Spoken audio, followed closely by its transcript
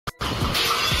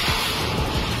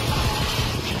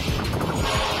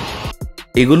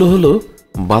এগুলো হলো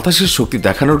বাতাসের শক্তি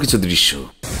দেখানোর কিছু দৃশ্য।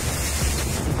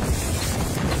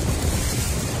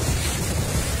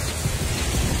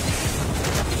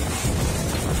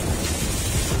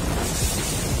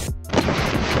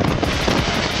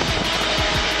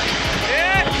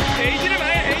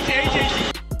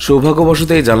 সৌভাগ্যবশত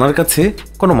এই জানলার কাছে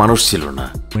কোনো মানুষ ছিল না।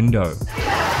 উইন্ডো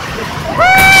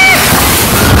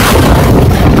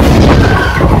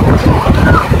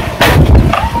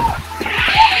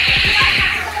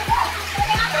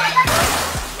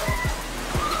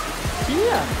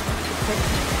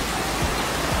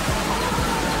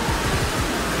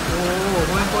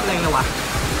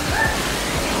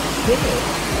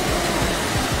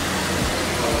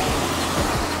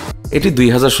এটি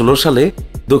 2016 সালে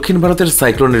দক্ষিণ ভারতের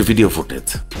সাইক্লোনের ভিডিও ফুটেজ।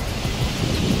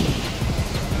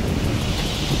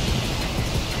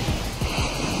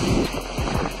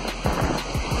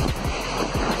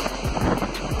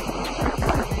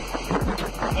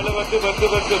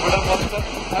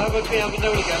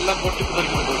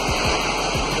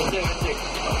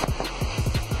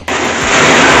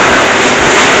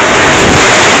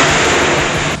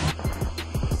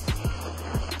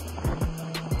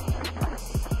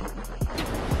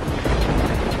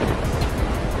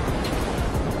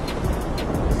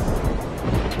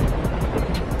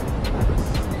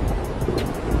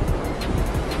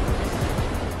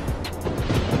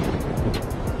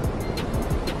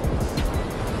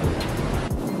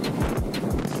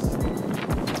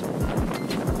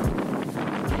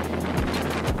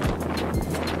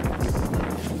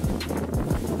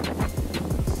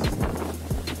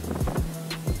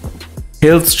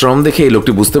 হেলথ স্ট্রম দেখে এই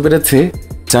লোকটি বুঝতে পেরেছে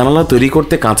জানালা তৈরি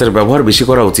করতে কাঁচের ব্যবহার বেশি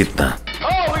করা উচিত না।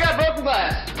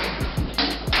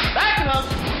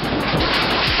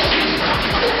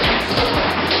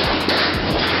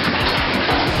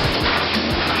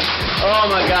 Oh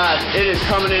my God, it is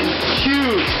coming in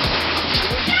huge.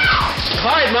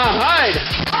 Hide, Mom, hide.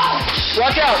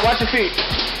 Watch out, watch your feet.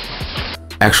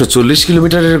 140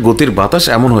 কিলোমিটারের গতির বাতাস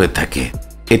এমন হয়ে থাকে।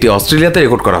 এটি অস্ট্রেলিয়াতে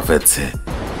রেকর্ড করা হয়েছে।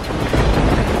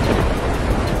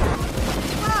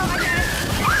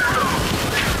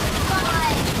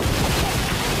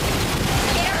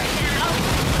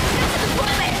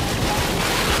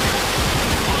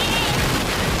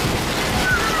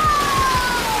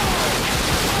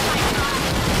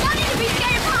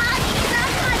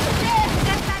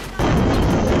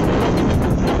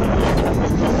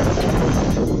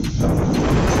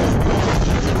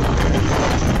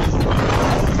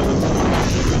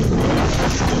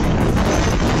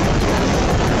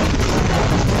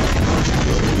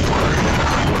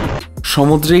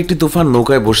 সমুদ্রে একটি তুফান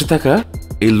নৌকায় বসে থাকা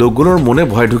এই লোকগুলোর মনে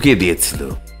ভয় ঢুকিয়ে দিয়েছিল,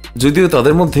 যদিও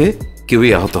তাদের মধ্যে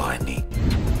কেউই আহত হয়নি।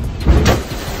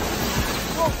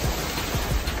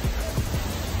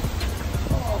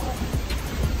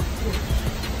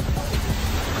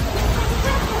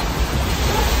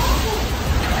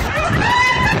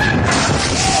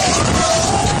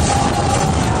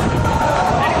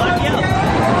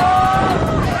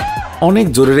 অনেক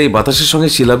জোরের এই বাতাসের সঙ্গে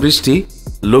শিলাবৃষ্টি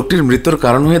লোকটির মৃত্যুর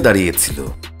কারণ হয়ে দাঁড়িয়েছিল।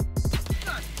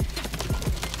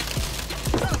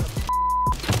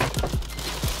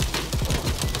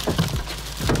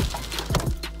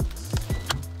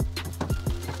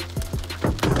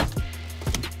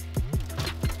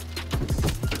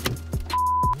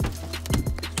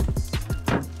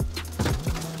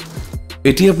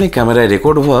 এটি আপনি ক্যামেরায়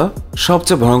রেকর্ড হওয়া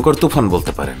সবচেয়ে ভয়ঙ্কর তুফান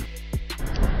বলতে পারেন।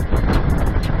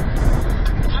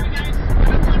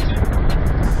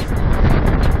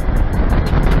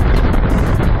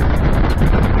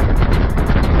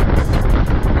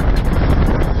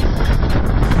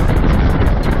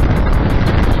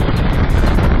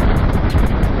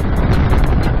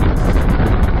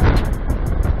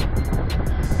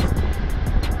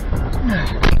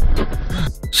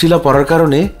 শিলা পড়ার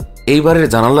কারণে এইবারের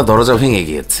জানালা দরজা ভেঙে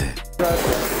গিয়েছে।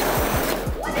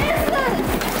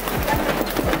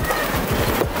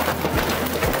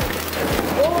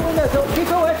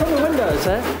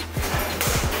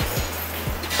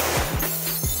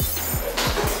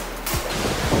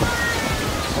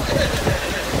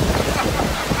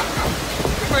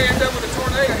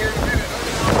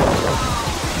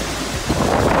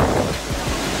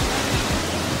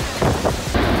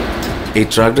 এই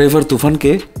ট্রাক ড্রাইভার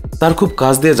তুফানকে তার খুব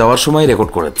কাছ দিয়ে যাওয়ার সময়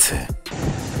রেকর্ড করেছে।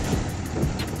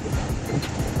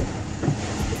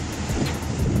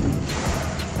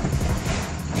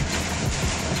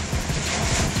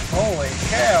 Holy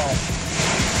cow.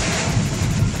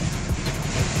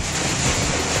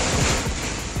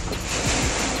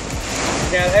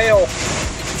 Got hail.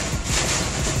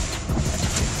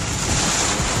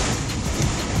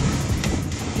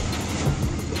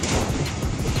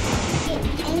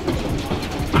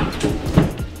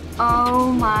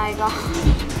 my god.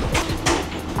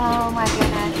 Oh my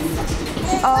goodness.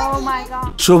 Oh my god.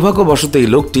 সৌভাগ্যবশত এই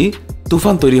লোকটি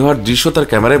তুফান তৈরি হওয়ার দৃশ্য তার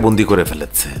ক্যামেরায় বন্দী করে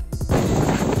ফেলেছে।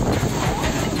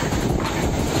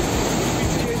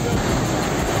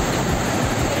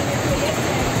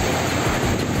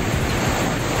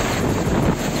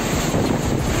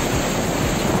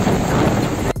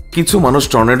 কিছু মানুষ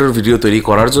টর্নেডোর ভিডিও তৈরি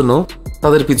করার জন্য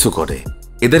তাদের পিছু করে,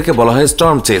 এদেরকে বলা হয়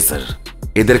স্টর্ম চেসার।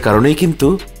 এদের কারণেই কিন্তু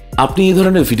আপনি এই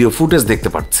ধরনের ভিডিও ফুটেজ দেখতে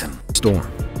পাচ্ছেন। Storm.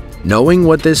 Knowing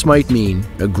what this might mean,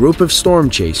 a group of storm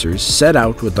chasers set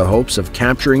out with the hopes of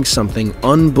capturing something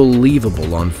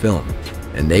unbelievable on film,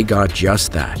 and they got just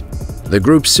that. The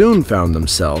group soon found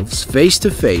themselves face to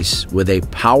face with a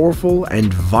powerful and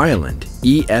violent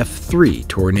EF3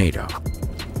 tornado.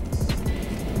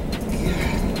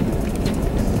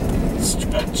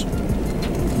 Stretch.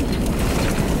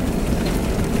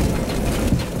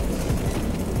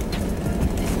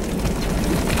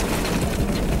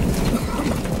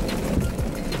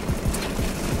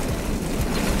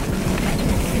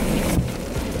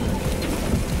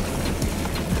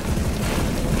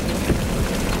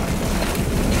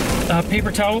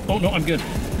 Paper towel? Oh, no, I'm good.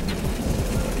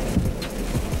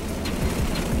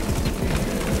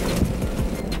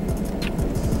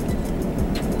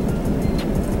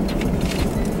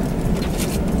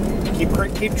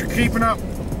 Keep creeping up.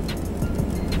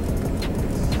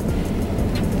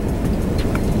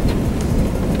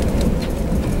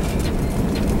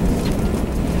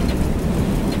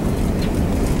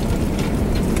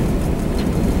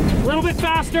 A little bit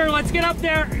faster. Let's get up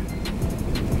there.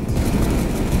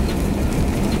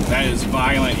 That is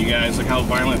violent, you guys. Look how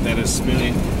violent that is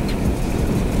spinning.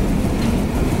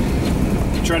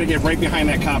 Try to get right behind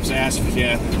that cop's ass if you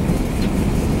can.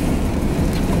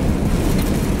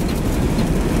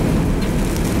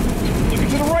 Looking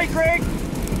to the right, Craig.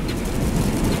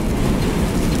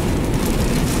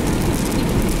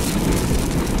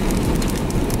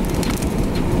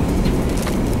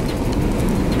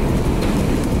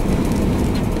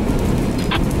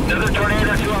 Another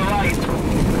tornado to our right.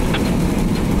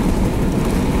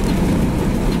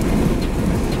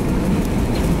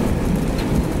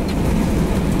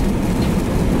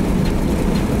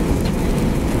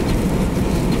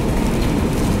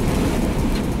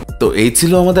 তো এই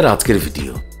ছিল আমাদের আজকের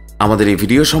video. আমাদের এই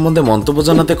video সম্বন্ধে মন্তব্য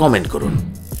জানাতে কমেন্ট করুন।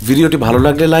 ভিডিওটি ভালো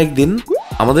লাগলে লাইক দিন,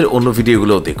 আমাদের অন্য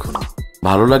ভিডিওগুলোও দেখুন।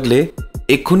 ভালো লাগলে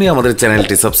এক্ষুনি আমাদের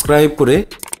চ্যানেলটি সাবস্ক্রাইব করে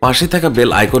পাশে থাকা বেল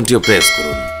আইকনটিও প্রেস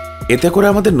করুন। এতে করে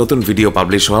আমাদের নতুন ভিডিও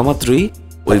পাবলিশ হওয়া মাত্রই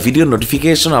ওই ভিডিওর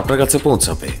নোটিফিকেশন আপনার কাছে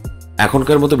পৌঁছাবে।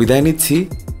 এখনকার মতো বিদায় নিচ্ছি,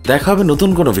 দেখা হবে নতুন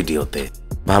কোনো ভিডিওতে।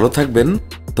 ভালো থাকবেন,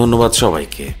 ধন্যবাদ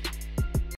সবাইকে।